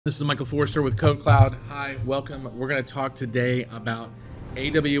This is Michael Forrester with Kodekloud. Hi, welcome. We're going to talk today about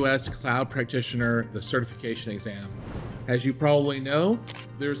AWS Cloud Practitioner, the certification exam. As you probably know,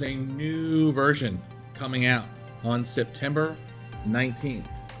 there's a new version coming out on September 19th,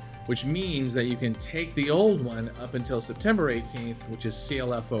 which means that you can take the old one up until September 18th, which is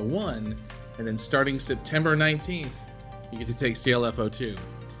CLF C01, and then starting September 19th, you get to take CLF C02.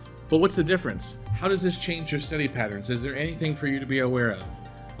 But what's the difference? How does this change your study patterns? Is there anything for you to be aware of?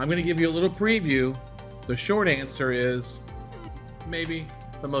 I'm going to give you a little preview. The short answer is maybe,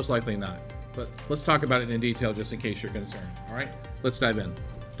 but most likely not. But let's talk about it in detail just in case you're concerned. All right, let's dive in.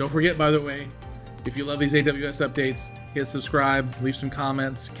 Don't forget, by the way, if you love these AWS updates, hit subscribe, leave some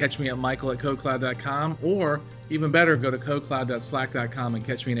comments, catch me at michael@kodekloud.com, or even better, go to kodekloud.slack.com and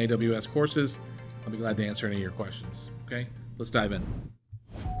catch me in AWS courses. I'll be glad to answer any of your questions. Okay, let's dive in.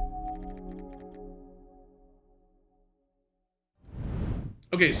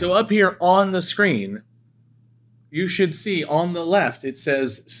 Okay, so up here on the screen, you should see on the left, it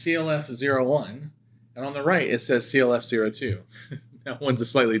says CLF C01, and on the right, it says CLF C02. That one's a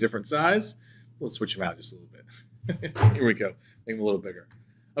slightly different size. Let's switch them out just a little bit. Here we go, make them a little bigger.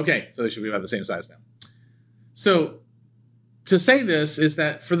 Okay, so they should be about the same size now. So to say this is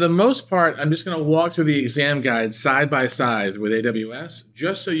that for the most part, I'm just gonna walk through the exam guide side by side with AWS,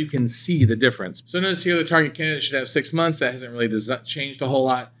 just so you can see the difference. So notice here the target candidate should have 6 months. That hasn't really changed a whole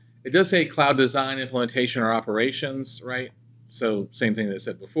lot. It does say cloud design, implementation, or operations, right? So same thing that I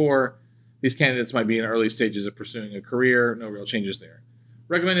said before. These candidates might be in early stages of pursuing a career. No real changes there.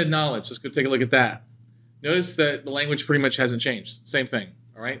 Recommended knowledge, let's go take a look at that. Notice that the language pretty much hasn't changed. Same thing,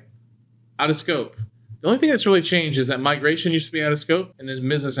 all right? Out of scope. The only thing that's really changed is that migration used to be out of scope, and then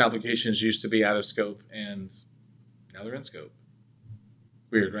business applications used to be out of scope, and now they're in scope.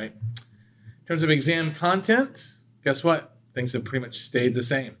 Weird, right? In terms of exam content, guess what? Things have pretty much stayed the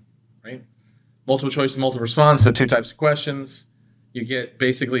same, right? Multiple choice and multiple response, so 2 types of questions. You get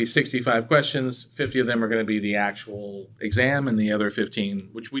basically 65 questions. 50 of them are going to be the actual exam, and the other 15,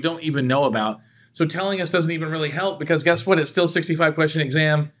 which we don't even know about. So telling us doesn't even really help, because guess what? It's still a 65 question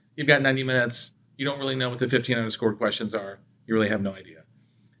exam. You've got 90 minutes. You don't really know what the 15 unscored questions are. You really have no idea.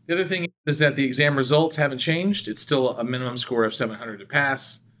 The other thing is that the exam results haven't changed. It's still a minimum score of 700 to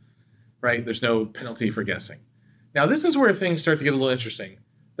pass, right? There's no penalty for guessing. Now, this is where things start to get a little interesting.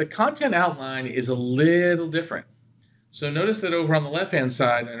 The content outline is a little different. So notice that over on the left-hand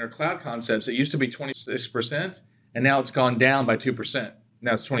side in our cloud concepts, it used to be 26%, and now it's gone down by 2%.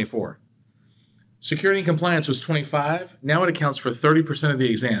 Now it's 24%. Security and compliance was 25%. Now it accounts for 30% of the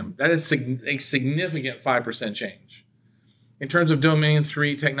exam. That is a significant 5% change. In terms of domain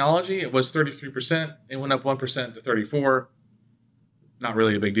 3 technology, it was 33%. It went up 1% to 34%. Not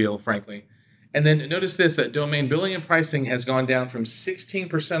really a big deal, frankly. And then notice this, that domain billing and pricing has gone down from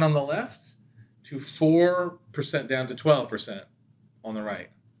 16% on the left to 4% down to 12% on the right.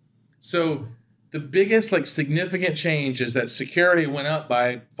 So the biggest significant change is that security went up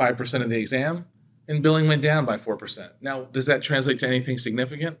by 5% of the exam, and billing went down by 4%. Now, does that translate to anything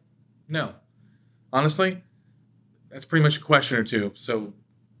significant? No. Honestly, that's pretty much a question or two. So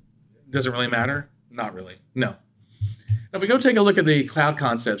does it really matter? Not really. No. Now, if we go take a look at the cloud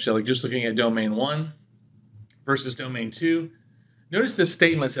concepts, just looking at domain 1 versus domain 2, notice the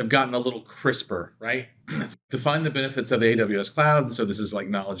statements have gotten a little crisper, right? Define the benefits of the AWS cloud. So this is like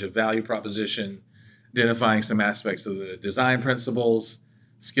knowledge of value proposition, identifying some aspects of the design principles,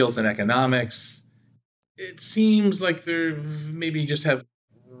 skills and economics. It seems like they maybe just have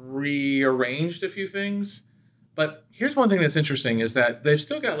rearranged a few things. But here's one thing that's interesting is that they've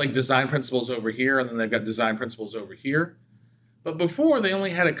still got design principles over here, and then they've got design principles over here. But before, they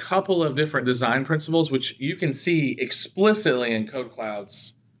only had a couple of different design principles, which you can see explicitly in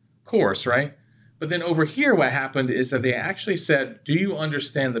Kodekloud's course, right? But then over here, what happened is that they actually said, do you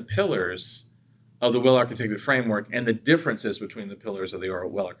understand the pillars of the well-architected framework and the differences between the pillars of the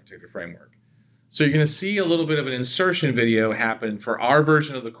well-architected framework? So you're going to see a little bit of an insertion video happen for our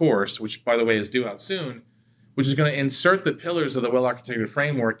version of the course, which, by the way, is due out soon, which is going to insert the pillars of the well-architected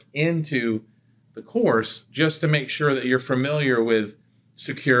framework into the course just to make sure that you're familiar with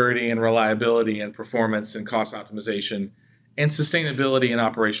security and reliability and performance and cost optimization and sustainability and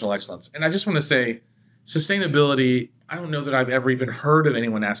operational excellence. And I just want to say, sustainability, I don't know that I've ever even heard of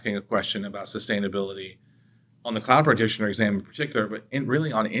anyone asking a question about sustainability on the Cloud Practitioner exam in particular, but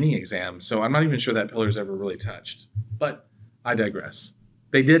really on any exam. So I'm not even sure that pillar is ever really touched. But I digress.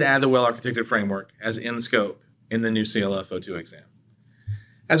 They did add the well-architected framework as in scope in the new CLF C02 exam.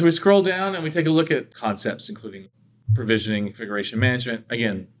 As we scroll down and we take a look at concepts, including provisioning, configuration management,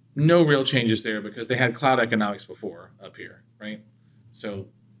 again, no real changes there because they had cloud economics before up here, right? So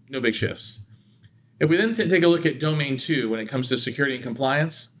No big shifts. If we then take a look at domain 2 when it comes to security and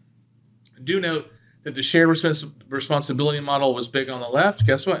compliance, do note that the shared responsibility model was big on the left.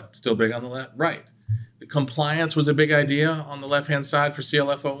 Guess what? Still big on the right. The compliance was a big idea on the left-hand side for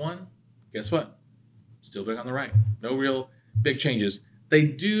CLF 01. Guess what? Still big on the right. No real big changes. They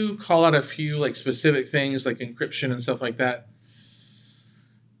do call out a few like specific things like encryption and stuff like that.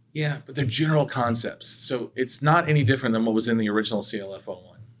 Yeah, but they're general concepts. So it's not any different than what was in the original CLF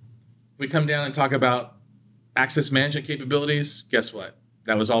 01. We come down and talk about access management capabilities. Guess what?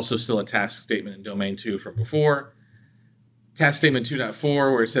 That was also still a task statement in domain 2 from before. Task statement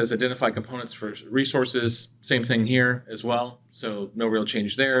 2.4, where it says identify components for resources. Same thing here as well. So no real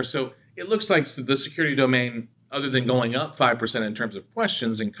change there. So it looks like the security domain, other than going up 5% in terms of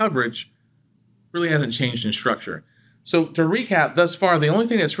questions and coverage, really hasn't changed in structure. So to recap, thus far, the only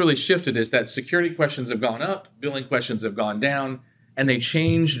thing that's really shifted is that security questions have gone up, billing questions have gone down, and they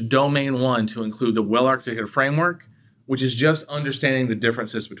changed domain 1 to include the well-architected framework, which is just understanding the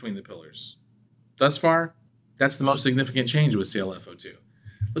differences between the pillars. Thus far, that's the most significant change with CLF 02.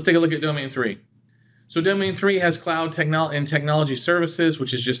 Let's take a look at domain 3. So domain 3 has cloud and technology services,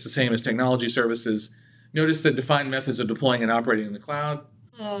 which is just the same as technology services. Notice that defined methods of deploying and operating in the cloud.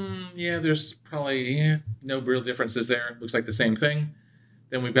 Yeah, there's probably no real differences there. Looks like the same thing.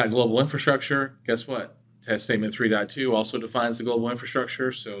 Then we've got global infrastructure. Guess what? Test statement 3.2 also defines the global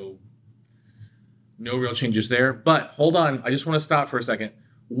infrastructure, so no real changes there. But hold on, I just want to stop for a second.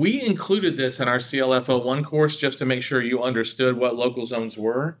 We included this in our CLF 01 course just to make sure you understood what local zones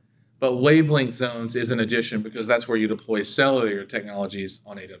were. But wavelength zones is an addition because that's where you deploy cellular technologies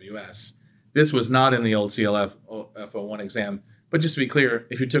on AWS. This was not in the old CLF 01 exam. But just to be clear,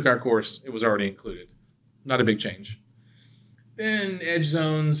 if you took our course, it was already included. Not a big change. Then edge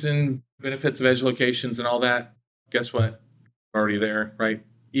zones and benefits of edge locations and all that. Guess what? Already there, right?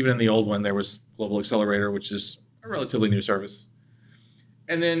 Even in the old one, there was Global Accelerator, which is a relatively new service.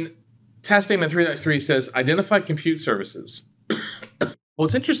 And then task statement 3.3 says identify compute services.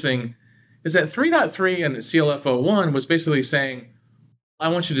 What's interesting is that 3.3 and CLF 01 was basically saying, I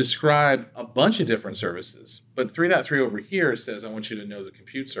want you to describe a bunch of different services. But 3.3 over here says, I want you to know the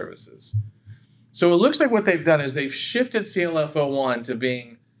compute services. So it looks like what they've done is they've shifted CLF 01 to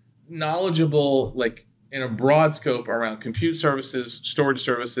being knowledgeable, like in a broad scope around compute services, storage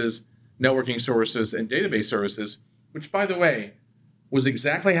services, networking services, and database services, which, by the way, was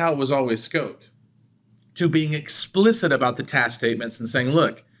exactly how it was always scoped, to being explicit about the task statements and saying,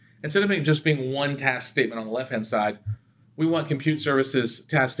 look, instead of just being one task statement on the left-hand side, we want compute services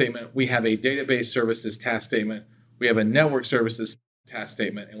task statement. We have a database services task statement. We have a network services task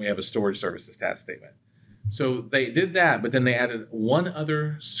statement, and we have a storage services task statement. So they did that, but then they added one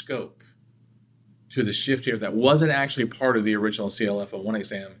other scope to the shift here that wasn't actually part of the original CLF 01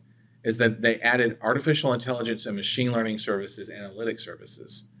 exam, is that they added artificial intelligence and machine learning services, analytic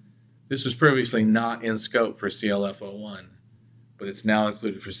services. This was previously not in scope for CLF 01, but it's now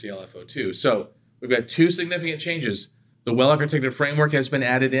included for CLF 02. So we've got two significant changes. The well-architected framework has been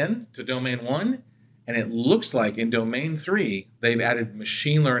added in to domain 1, and it looks like in domain 3, they've added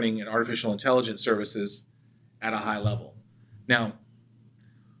machine learning and artificial intelligence services at a high level. Now,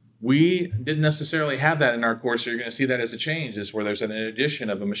 we didn't necessarily have that in our course, so you're going to see that as a change, is where there's an addition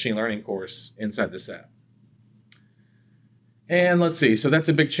of a machine learning course inside the set. And let's see, so that's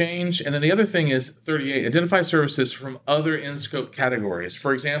a big change. And then the other thing is 38, identify services from other in-scope categories.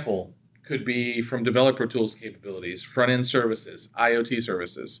 For example, could be from developer tools capabilities, front-end services, IoT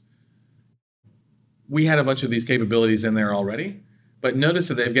services. We had a bunch of these capabilities in there already, but notice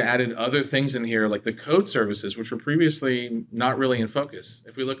that they've added other things in here like the code services, which were previously not really in focus.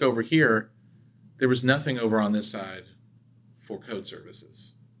 If we look over here, there was nothing over on this side for code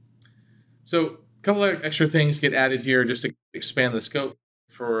services. So a couple of extra things get added here just to expand the scope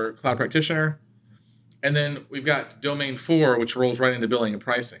for Cloud Practitioner. And then we've got domain 4, which rolls right into billing and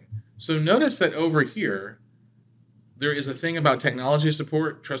pricing. So notice that over here, there is a thing about technology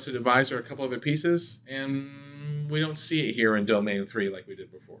support, trusted advisor, a couple other pieces, and we don't see it here in domain 3 like we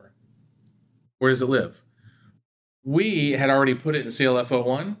did before. Where does it live? We had already put it in CLF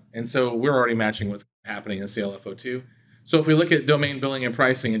 01, and so we're already matching what's happening in CLF 02. So if we look at domain billing and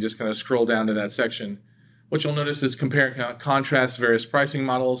pricing and just kind of scroll down to that section, what you'll notice is compare and contrast various pricing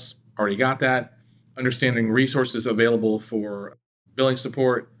models. Already got that. Understanding resources available for billing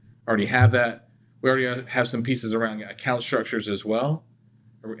support. Already have that. We already have some pieces around account structures as well,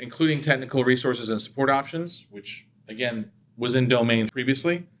 including technical resources and support options, which, again, was in domain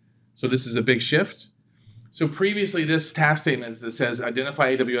previously. So this is a big shift. So previously, this task statement that says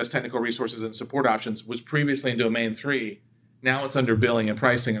identify AWS technical resources and support options was previously in domain 3. Now it's under billing and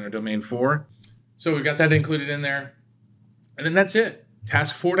pricing under domain 4. So we've got that included in there. And then that's it.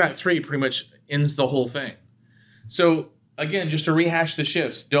 Task 4.3 pretty much ends the whole thing. So again, just to rehash the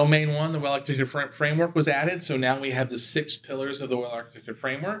shifts, domain 1, the well-architected framework was added. So now we have the 6 pillars of the well-architected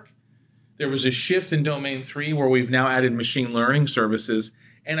framework. There was a shift in domain 3 where we've now added machine learning services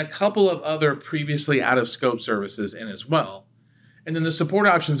and a couple of other previously out of scope services in as well. And then the support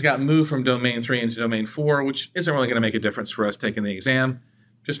options got moved from domain 3 into domain 4, which isn't really going to make a difference for us taking the exam.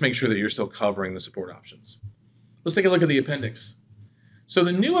 Just make sure that you're still covering the support options. Let's take a look at the appendix. So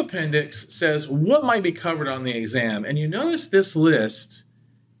the new appendix says what might be covered on the exam. And you notice this list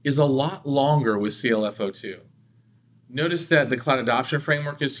is a lot longer with CLF C02. Notice that the cloud adoption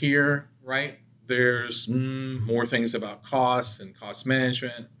framework is here, right? There's more things about costs and cost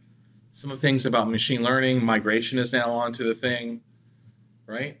management. Some things about machine learning. Migration is now onto the thing,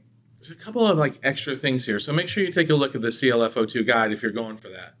 right? There's a couple of like extra things here. So make sure you take a look at the CLF C02 guide if you're going for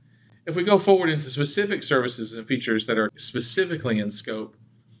that. If we go forward into specific services and features that are specifically in scope,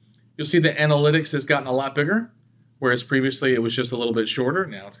 you'll see that analytics has gotten a lot bigger, whereas previously it was just a little bit shorter.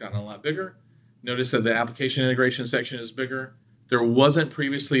 Now it's gotten a lot bigger. Notice that the application integration section is bigger. There wasn't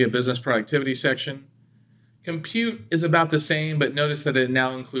previously a business productivity section. Compute is about the same, but notice that it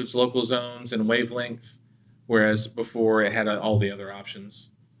now includes local zones and wavelength, whereas before it had all the other options.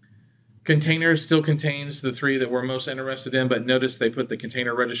 Containers still contains the 3 that we're most interested in, but notice they put the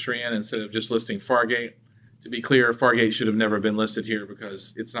container registry in instead of just listing Fargate. To be clear, Fargate should have never been listed here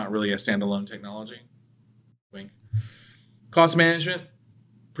because it's not really a standalone technology. Wink. Cost management,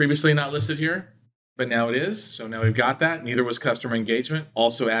 previously not listed here, but now it is. So now we've got that. Neither was customer engagement,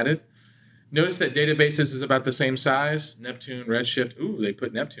 also added. Notice that databases is about the same size. Neptune, Redshift, ooh, they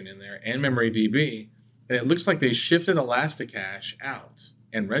put Neptune in there, and MemoryDB. And it looks like they shifted Elasticache out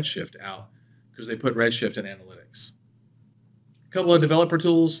and Redshift out because they put Redshift in analytics. A couple of developer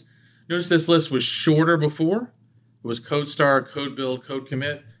tools. Notice this list was shorter before. It was CodeStar, CodeBuild,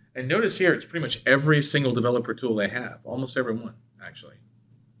 CodeCommit. And notice here, it's pretty much every single developer tool they have. Almost every one, actually.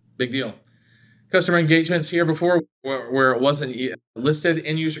 Big deal. Customer engagements here before where it wasn't listed.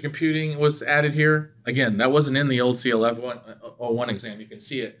 End user computing was added here. Again, that wasn't in the old CLF 01 exam. You can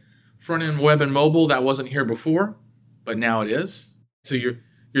see it. Front-end web and mobile, that wasn't here before, but now it is. So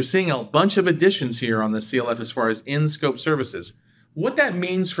you're seeing a bunch of additions here on the CLF as far as in-scope services. What that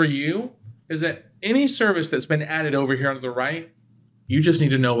means for you is that any service that's been added over here on the right, you just need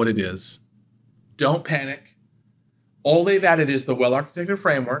to know what it is. Don't panic. All they've added is the well-architected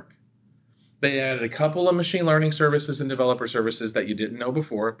framework. They added a couple of machine learning services and developer services that you didn't know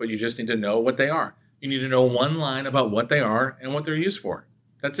before, but you just need to know what they are. You need to know one line about what they are and what they're used for.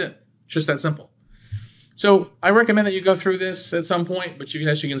 That's it. It's just that simple. So I recommend that you go through this at some point, but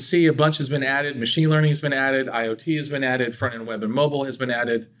as you can see, a bunch has been added. Machine learning has been added. IoT has been added. Front-end web and mobile has been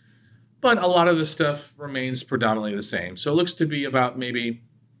added. But a lot of the stuff remains predominantly the same. So it looks to be about maybe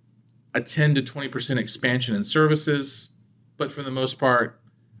a 10 to 20% expansion in services. But for the most part,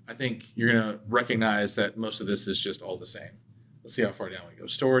 I think you're going to recognize that most of this is just all the same. Let's see how far down we go.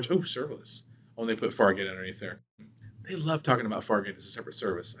 Storage. Oh, serverless. Oh, they put Fargate underneath there. They love talking about Fargate as a separate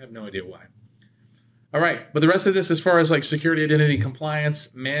service. I have no idea why. All right, but the rest of this, as far as like security, identity,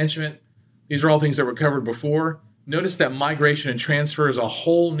 compliance, management, these are all things that were covered before. Notice that migration and transfer is a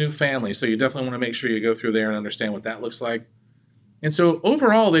whole new family, so you definitely want to make sure you go through there and understand what that looks like. And so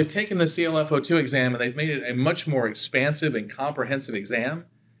overall, they've taken the CLF C02 exam and they've made it a much more expansive and comprehensive exam,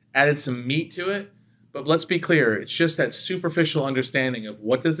 added some meat to it. But let's be clear, it's just that superficial understanding of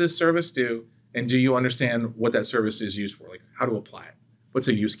what does this service do, and do you understand what that service is used for, like how to apply it? What's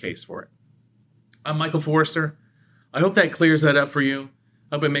a use case for it? I'm Michael Forrester. I hope that clears that up for you.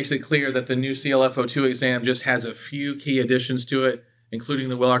 I hope it makes it clear that the new CLF C02 exam just has a few key additions to it, including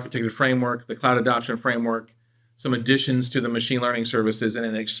the well-architected framework, the cloud adoption framework, some additions to the machine learning services, and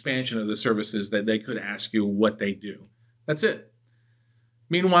an expansion of the services that they could ask you what they do. That's it.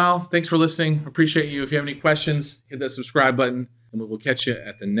 Meanwhile, thanks for listening. Appreciate you. If you have any questions, hit that subscribe button, and we will catch you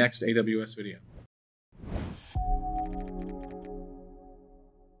at the next AWS video.